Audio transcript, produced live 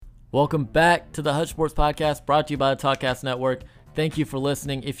Welcome back to the Hutch Sports Podcast, brought to you by the Talkcast Network. Thank you for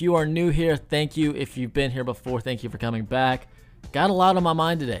listening. If you are new here, thank you. If you've been here before, thank you for coming back. Got a lot on my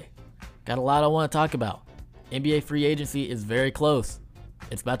mind today. Got a lot I want to talk about. NBA free agency is very close.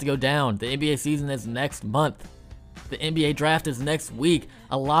 It's about to go down. The NBA season is next month. The NBA draft is next week.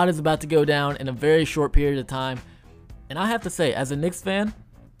 A lot is about to go down in a very short period of time. And I have to say, as a Knicks fan,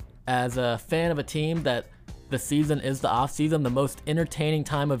 as a fan of a team that the season is the off season, the most entertaining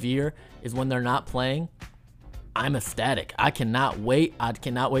time of year is when they're not playing, I'm ecstatic. I cannot wait. I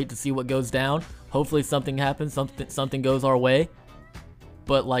cannot wait to see what goes down. Hopefully something happens, something goes our way.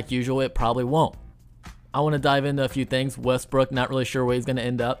 But like usual, it probably won't. I want to dive into a few things. Westbrook, not really sure where he's going to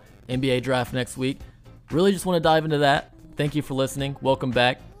end up. NBA draft next week. Really just want to dive into that. Thank you for listening. Welcome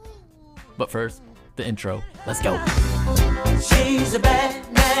back. But first, the intro. Let's go. She's a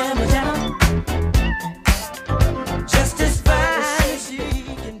bad man, just as fine as she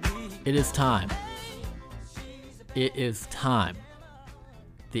can be. It is time. It is time.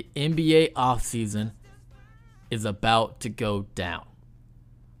 The NBA offseason is about to go down.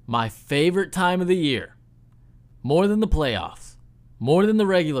 My favorite time of the year, more than the playoffs, more than the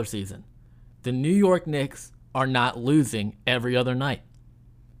regular season, the New York Knicks are not losing every other night.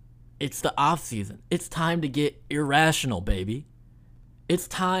 It's the offseason. It's time to get irrational, baby. It's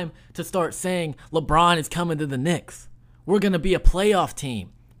time to start saying LeBron is coming to the Knicks. We're going to be a playoff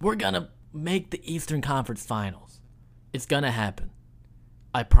team. We're going to make the Eastern Conference Finals. It's going to happen.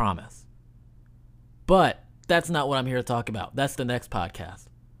 I promise. But that's not what I'm here to talk about. That's the next podcast.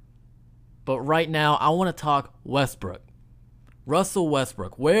 But right now, I want to talk Westbrook. Russell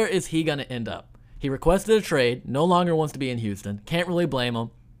Westbrook. Where is he going to end up? He requested a trade. No longer wants to be in Houston. Can't really blame him.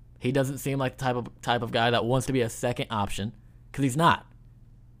 He doesn't seem like the type of guy that wants to be a second option, because he's not.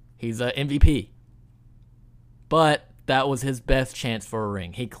 He's an MVP. But that was his best chance for a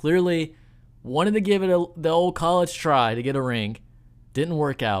ring. He clearly wanted to give it the old college try to get a ring. Didn't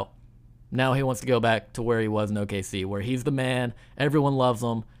work out. Now he wants to go back to where he was in OKC, where he's the man. Everyone loves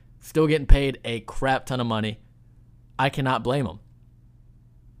him. Still getting paid a crap ton of money. I cannot blame him.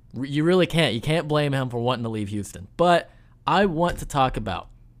 You really can't. You can't blame him for wanting to leave Houston. But I want to talk about,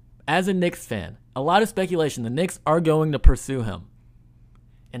 as a Knicks fan, a lot of speculation. The Knicks are going to pursue him.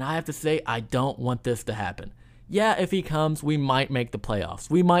 And I have to say, I don't want this to happen. Yeah, if he comes, we might make the playoffs.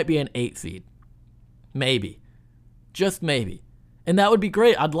 We might be an 8 seed. Maybe. Just maybe. And that would be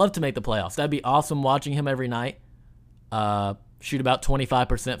great. I'd love to make the playoffs. That'd be awesome watching him every night. Shoot about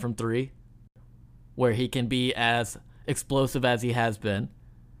 25% from 3. Where he can be as explosive as he has been.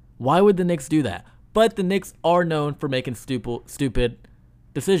 Why would the Knicks do that? But the Knicks are known for making stupid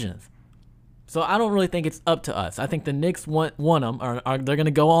decisions. So I don't really think it's up to us. I think the Knicks want him, or they're going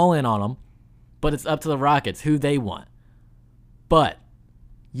to go all in on him. But it's up to the Rockets who they want. But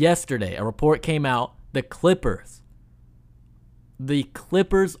yesterday, a report came out. The Clippers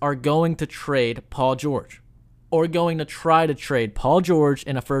are going to trade Paul George. Or going to try to trade Paul George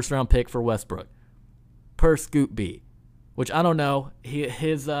in a first-round pick for Westbrook. Per Scoop B. Which I don't know.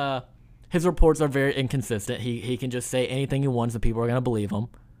 His reports are very inconsistent. He can just say anything he wants and people are going to believe him.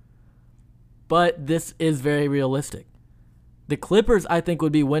 But this is very realistic. The Clippers, I think,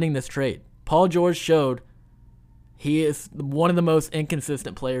 would be winning this trade. Paul George showed he is one of the most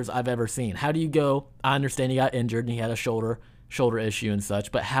inconsistent players I've ever seen. How do you go? I understand he got injured and he had a shoulder issue and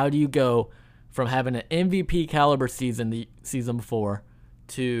such, but how do you go from having an MVP caliber season the season before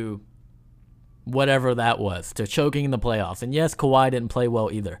to whatever that was, to choking in the playoffs? And yes, Kawhi didn't play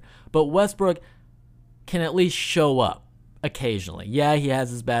well either, but Westbrook can at least show up occasionally. Yeah, he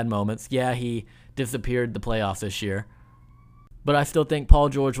has his bad moments. Yeah, he disappeared the playoffs this year. But I still think Paul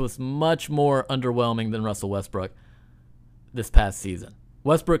George was much more underwhelming than Russell Westbrook this past season.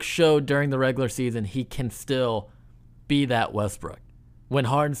 Westbrook showed during the regular season he can still be that Westbrook. When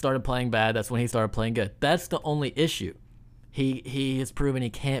Harden started playing bad, that's when he started playing good. That's the only issue. He has proven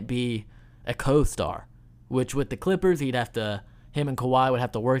he can't be a co-star, which with the Clippers, him and Kawhi would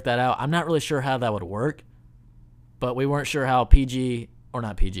have to work that out. I'm not really sure how that would work, but we weren't sure how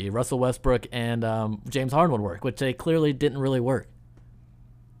Russell Westbrook and James Harden would work, which they clearly didn't really work.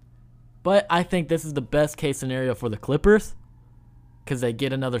 But I think this is the best case scenario for the Clippers because they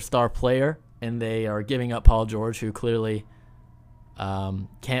get another star player and they are giving up Paul George, who clearly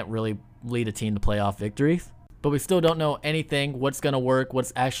can't really lead a team to playoff victories. But we still don't know anything, what's going to work,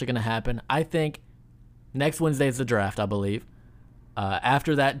 what's actually going to happen. I think next Wednesday is the draft, I believe.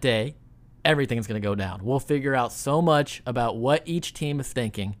 After that day, everything's going to go down. We'll figure out so much about what each team is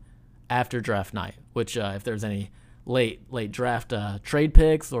thinking after draft night, which if there's any late draft trade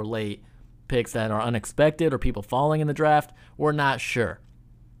picks or late picks that are unexpected or people falling in the draft, we're not sure.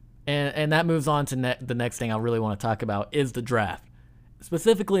 And that moves on to the next thing I really want to talk about is the draft,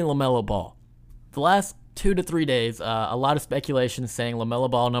 specifically LaMelo Ball. The last 2 to 3 days, a lot of speculation saying LaMelo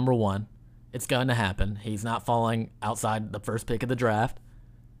Ball number 1. It's going to happen. He's not falling outside the first pick of the draft,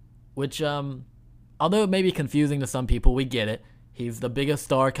 which, although it may be confusing to some people, we get it. He's the biggest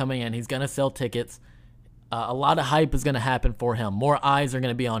star coming in. He's going to sell tickets. A lot of hype is going to happen for him. More eyes are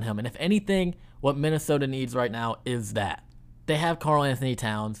going to be on him. And if anything, what Minnesota needs right now is that. They have Karl Anthony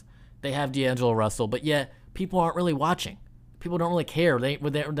Towns. They have D'Angelo Russell, but yet people aren't really watching. People don't really care.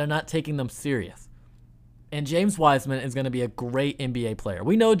 They're not taking them serious. And James Wiseman is going to be a great NBA player.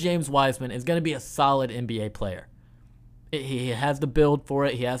 We know James Wiseman is going to be a solid NBA player. He has the build for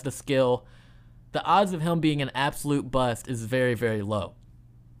it. He has the skill. The odds of him being an absolute bust is very, very low.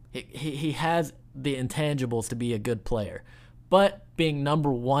 He has the intangibles to be a good player. But being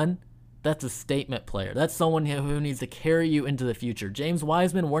number 1, that's a statement player. That's someone who needs to carry you into the future. James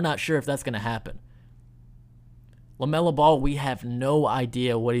Wiseman, we're not sure if that's going to happen. LaMelo Ball, we have no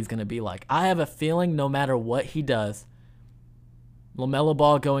idea what he's going to be like. I have a feeling no matter what he does, LaMelo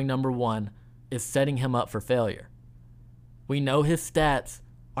Ball going number 1 is setting him up for failure. We know his stats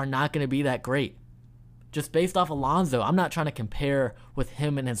are not going to be that great. Just based off Alonzo, I'm not trying to compare with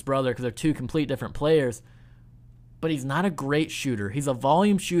him and his brother because they're two complete different players, but he's not a great shooter. He's a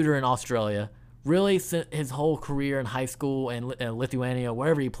volume shooter in Australia. Really, his whole career in high school and Lithuania,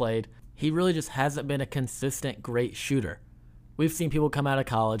 wherever he played, he really just hasn't been a consistent great shooter. We've seen people come out of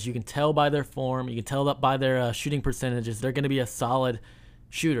college. You can tell by their form. You can tell that by their shooting percentages. They're going to be a solid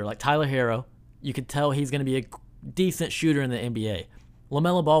shooter. Like Tyler Hero, you can tell he's going to be a decent shooter in the NBA.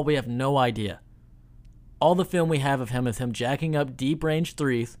 LaMelo Ball, we have no idea. All the film we have of him is him jacking up deep range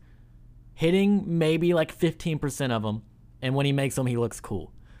threes, hitting maybe like 15% of them, and when he makes them, he looks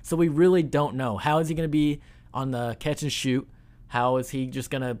cool. So we really don't know. How is he going to be on the catch and shoot? How is he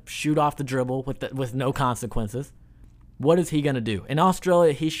just going to shoot off the dribble with no consequences? What is he going to do? In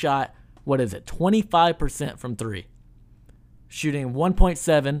Australia, he shot, 25% from 3. Shooting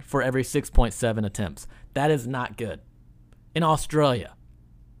 1.7 for every 6.7 attempts. That is not good. In Australia,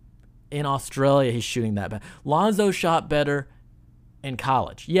 he's shooting that bad. Lonzo shot better in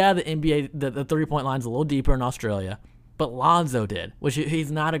college. Yeah, the NBA, the three-point line's a little deeper in Australia, but Lonzo did, which he's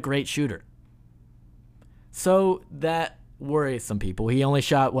not a great shooter. So that worries some people. He only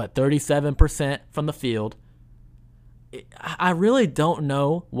shot, 37% from the field. I really don't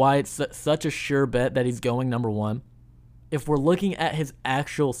know why it's such a sure bet that he's going number 1. If we're looking at his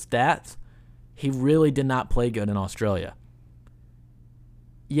actual stats, he really did not play good in Australia.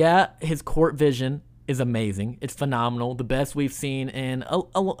 Yeah, his court vision is amazing. It's phenomenal. The best we've seen in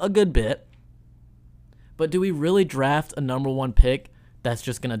a good bit. But do we really draft a number 1 pick that's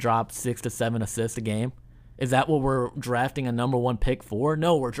just going to drop 6 to 7 assists a game? Is that what we're drafting a number 1 pick for?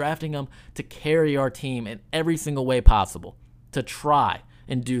 No, we're drafting him to carry our team in every single way possible, to try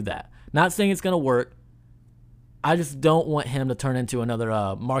and do that. Not saying it's going to work. I just don't want him to turn into another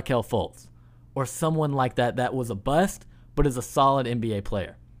Markelle Fultz or someone like that was a bust but is a solid NBA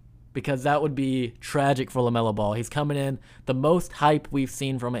player, because that would be tragic for LaMelo Ball. He's coming in the most hype we've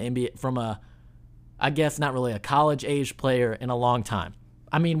seen from I guess not really a college-age player in a long time.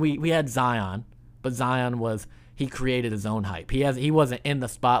 I mean, we had Zion, but Zion he created his own hype. He wasn't in the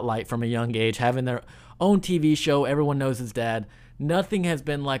spotlight from a young age, having their own TV show. Everyone knows his dad. Nothing has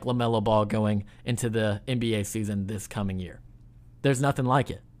been like LaMelo Ball going into the NBA season this coming year. There's nothing like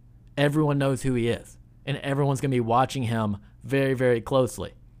it. Everyone knows who he is, and everyone's going to be watching him very, very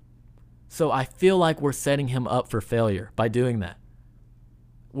closely. So I feel like we're setting him up for failure by doing that.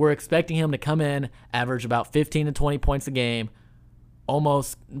 We're expecting him to come in, average about 15 to 20 points a game,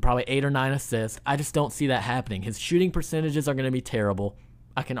 almost probably 8 or 9 assists. I just don't see that happening. His shooting percentages are going to be terrible.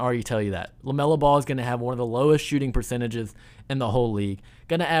 I can already tell you that. LaMelo Ball is going to have one of the lowest shooting percentages in the whole league.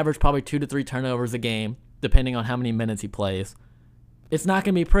 Going to average probably 2 to 3 turnovers a game, depending on how many minutes he plays. It's not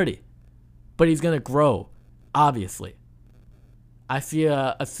going to be pretty, but he's going to grow, obviously. I see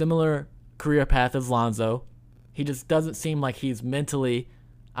a similar career path as Lonzo. He just doesn't seem like he's mentally,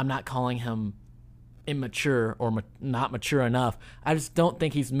 I'm not calling him immature or not mature enough. I just don't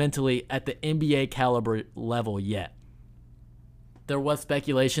think he's mentally at the NBA caliber level yet. There was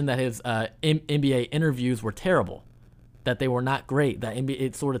speculation that his NBA interviews were terrible, that they were not great, that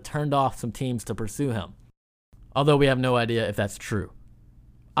it sort of turned off some teams to pursue him. Although we have no idea if that's true.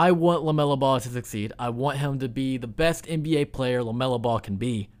 I want LaMelo Ball to succeed. I want him to be the best NBA player LaMelo Ball can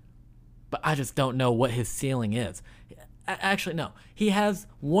be, but I just don't know what his ceiling is. Actually, no. He has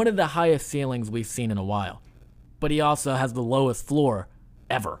one of the highest ceilings we've seen in a while, but he also has the lowest floor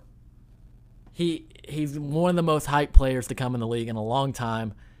ever. He's one of the most hyped players to come in the league in a long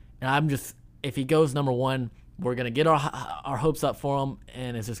time, And if he goes number 1, we're going to get our hopes up for him,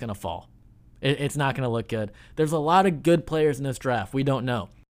 and it's just going to fall. It's not going to look good. There's a lot of good players in this draft. We don't know.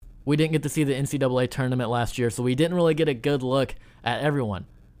 We didn't get to see the NCAA tournament last year, so we didn't really get a good look at everyone.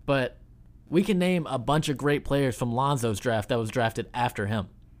 But we can name a bunch of great players from Lonzo's draft that was drafted after him.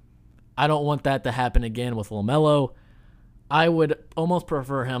 I don't want that to happen again with LaMelo. I would almost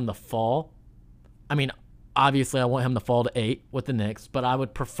prefer him to fall. I mean, obviously I want him to fall to 8 with the Knicks, but I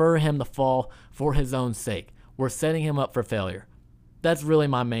would prefer him to fall for his own sake. We're setting him up for failure. That's really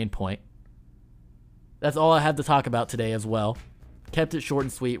my main point. That's all I have to talk about today as well. Kept it short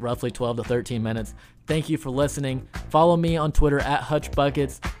and sweet, roughly 12 to 13 minutes. Thank you for listening. Follow me on Twitter at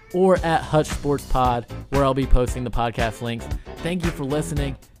HutchBuckets or at HutchSportsPod, where I'll be posting the podcast links. Thank you for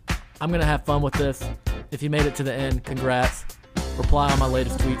listening. I'm going to have fun with this. If you made it to the end, congrats. Reply on my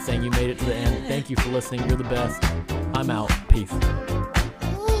latest tweet saying you made it to the end. Thank you for listening. You're the best. I'm out. Peace.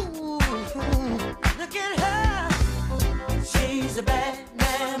 Ooh, look at her. She's a bad